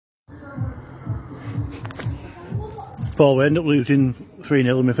Paul, we end up losing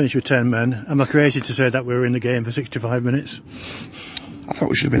 3-0 and we finished with 10 men. Am I crazy to say that we were in the game for 65 minutes? I thought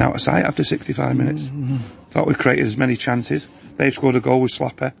we should have been out of sight after 65 minutes. Thought we created as many chances. They've scored a goal with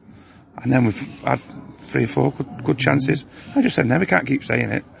Slapper. And then we've had 3 or 4 good chances. I just said, no, we can't keep saying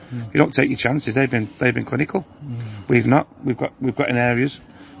it. You don't take your chances. They've been clinical. We've not. We've got in areas.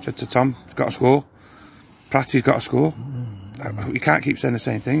 Said to Tom, he's got to score. Pratty's got to score. You can't keep saying the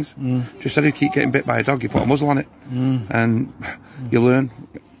same things. Just said you keep getting bit by a dog, you put a muzzle on it. And you learn.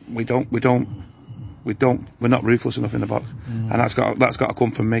 We're not ruthless enough in the box. And that's got to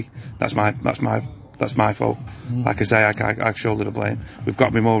come from me. That's my fault. Like I say, I shoulder the blame. We've got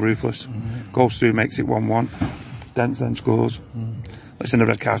to be more ruthless. Goes through, makes it 1-1. Dent then scores. Listen, a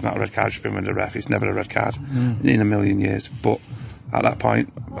red card's not a red card, it's been with the ref. It's never a red card in a million years. But at that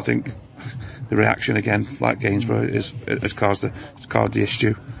point, I think the reaction again, like Gainsborough, has caused the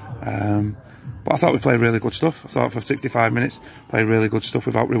issue. But I thought we played really good stuff. I thought for 65 minutes, played really good stuff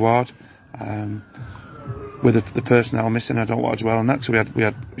without reward. With the personnel missing, I don't want to dwell on that, so we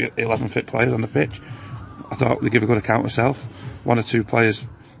had 11 fit players on the pitch. I thought they give a good account of themselves. 1 or 2 players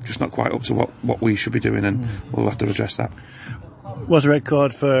just not quite up to what we should be doing, and we'll have to address that. Was a red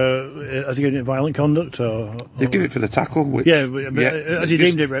card for, has he given it violent conduct or? They've given it for the tackle, which... Yeah, has he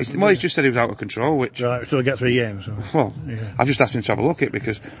deemed it... Well, he's just said he was out of control, which... Right, so he gets 3 games. So. Well, yeah. I've just asked him to have a look at it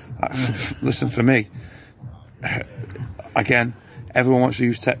because, listen, for me, again, everyone wants to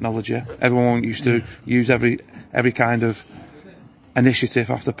use technology. Everyone wants to use every kind of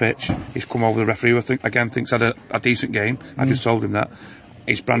initiative off the pitch. He's come over the referee, who thinks had a decent game. I just told him that.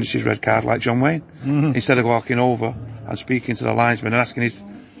 He's brandished his red card like John Wayne. Instead of walking over and speaking to the linesman and asking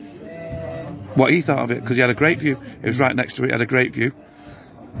what he thought of it, because he had a great view. He was right next to it, he had a great view.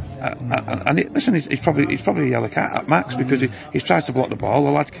 He's probably a yellow card at max because he's tried to block the ball.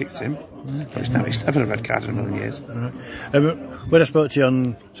 The lad kicked him. But it's never a red card in a million years. When I spoke to you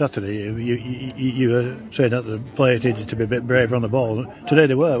on Saturday, you were saying that the players needed to be a bit braver on the ball. Today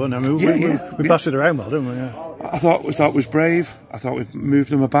they were, weren't they? We passed it around well, didn't we? Yeah. I thought it was brave. I thought we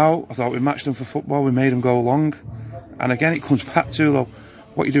moved them about. I thought we matched them for football. We made them go long. And again, it comes back to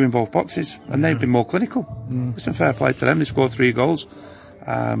what you do in both boxes. And they've been more clinical. Listen, fair play to them. They scored 3 goals.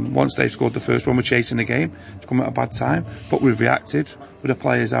 Once they've scored the first one, we're chasing the game. It's come at a bad time, but we've reacted with the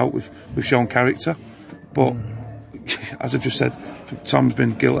players out. We've shown character, but as I've just said, Tom's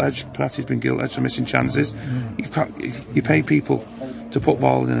been gilt-edged, Pratty's been gilt-edged for missing chances. You pay people to put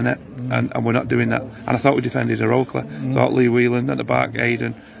ball in the net, and we're not doing that. And I thought we defended heroically. I thought Lee Whelan at the back,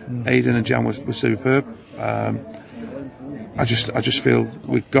 Aidan and Jan was superb. I just feel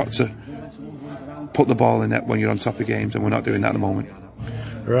we've got to put the ball in net when you're on top of games, and we're not doing that at the moment.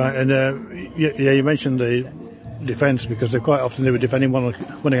 Right, and you mentioned the defence, because they were defending one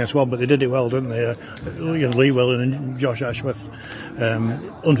against one, but they did it well, didn't they? Lee Whelan and Josh Ashworth,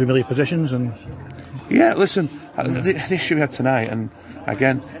 unfamiliar positions, and yeah. Listen, the issue we had tonight, and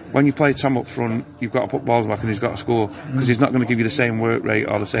again, when you play Tom up front, you've got to put balls back, and he's got to score, because he's not going to give you the same work rate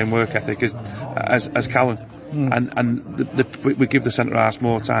or the same work ethic as Callan. And we give the centre half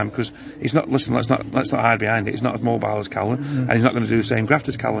more time, because he's not. Listen, let's not hide behind it. He's not as mobile as Callan, and he's not going to do the same graft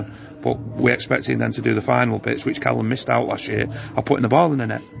as Callan. But we expect him then to do the final bits, which Callan missed out last year, of putting the ball in the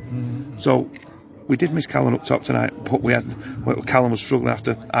net. So we did miss Callan up top tonight, but Callan was struggling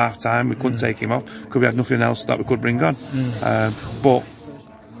after half time. We couldn't take him off because we had nothing else that we could bring on. But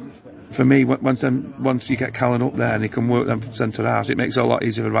for me, once you get Callan up there and he can work them from centre half, it makes it a lot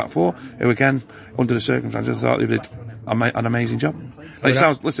easier for the back 4, who again, under the circumstances, I thought they did an amazing job. That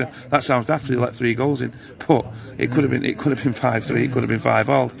sounds daft, they let 3 goals in, but it could have been 5-3, it could have been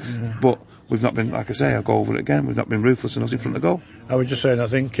 5-all. But we've not been, like I say, I'll go over it again, we've not been ruthless enough in front of goal. I was just saying, I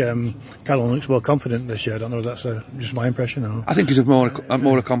think Callan looks more confident this year. I don't know if that's just my impression. Or... I think he's a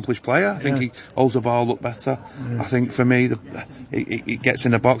more accomplished player. I think he holds the ball up better. I think for me, he gets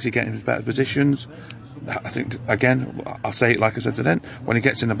in the box, he gets in better positions. I think, again, I'll say it like I said to them, when he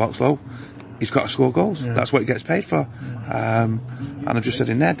gets in the box low, he's got to score goals. Yeah. That's what he gets paid for. And I've just said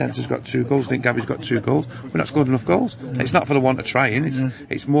in there, Dent's got 2 goals. I think Gavy's got 2 goals. We're not scored enough goals. Yeah. It's not for the want of trying.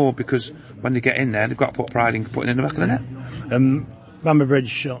 It's more because when they get in there, they've got to put pride in putting in the back of the net. Bamber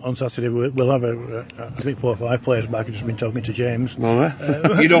Bridge on Saturday will have I think 4 or 5 players back. I've just been talking to James. Well,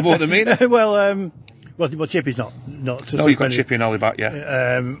 you know more than me. Well, Chippy's not. No, you've got Chippy and Ollie back,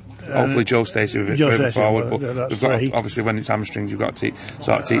 yeah. Hopefully Joe stays with it further forward. But we've got, obviously, when it's hamstrings, you've got to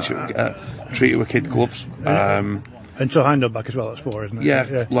treat it with kid gloves. And Tohindo back as well, that's 4, isn't it?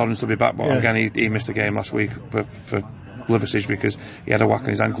 Yeah, Lawrence will be back, but again, he missed the game last week for Liverpool because he had a whack on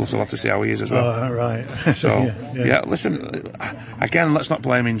his ankle, so we'll have to see how he is as well. Oh, right. So, yeah, listen, again, let's not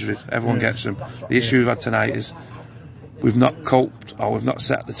blame injuries. Everyone gets them. The issue we've had tonight is we've not coped or we've not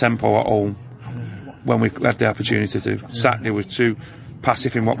set the tempo at home when we had the opportunity to do. Saturday was too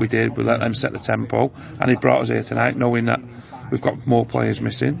passive in what we did. We let them set the tempo, and he brought us here tonight knowing that we've got more players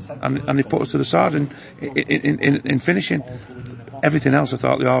missing, and they put us to the side in finishing. Everything else, I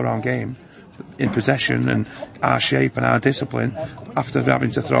thought the all-round game, in possession and our shape and our discipline, after having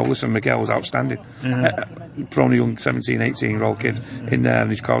to throw, listen, Miguel was outstanding. For only a young 17, 18-year-old kid in there,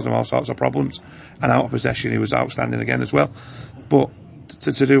 and he's caused them all sorts of problems. And out of possession, he was outstanding again as well. But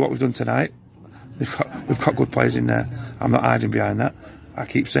to do what we've done tonight, we've got good players in there. I'm not hiding behind that. I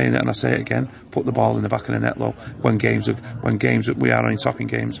keep saying it and I say it again. Put the ball in the back of the net low when we are only topping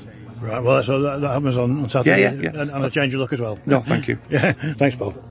games. Right, well, so that happens on Saturday. Yeah. And a change of look as well. No, thank you. Yeah, thanks, Paul.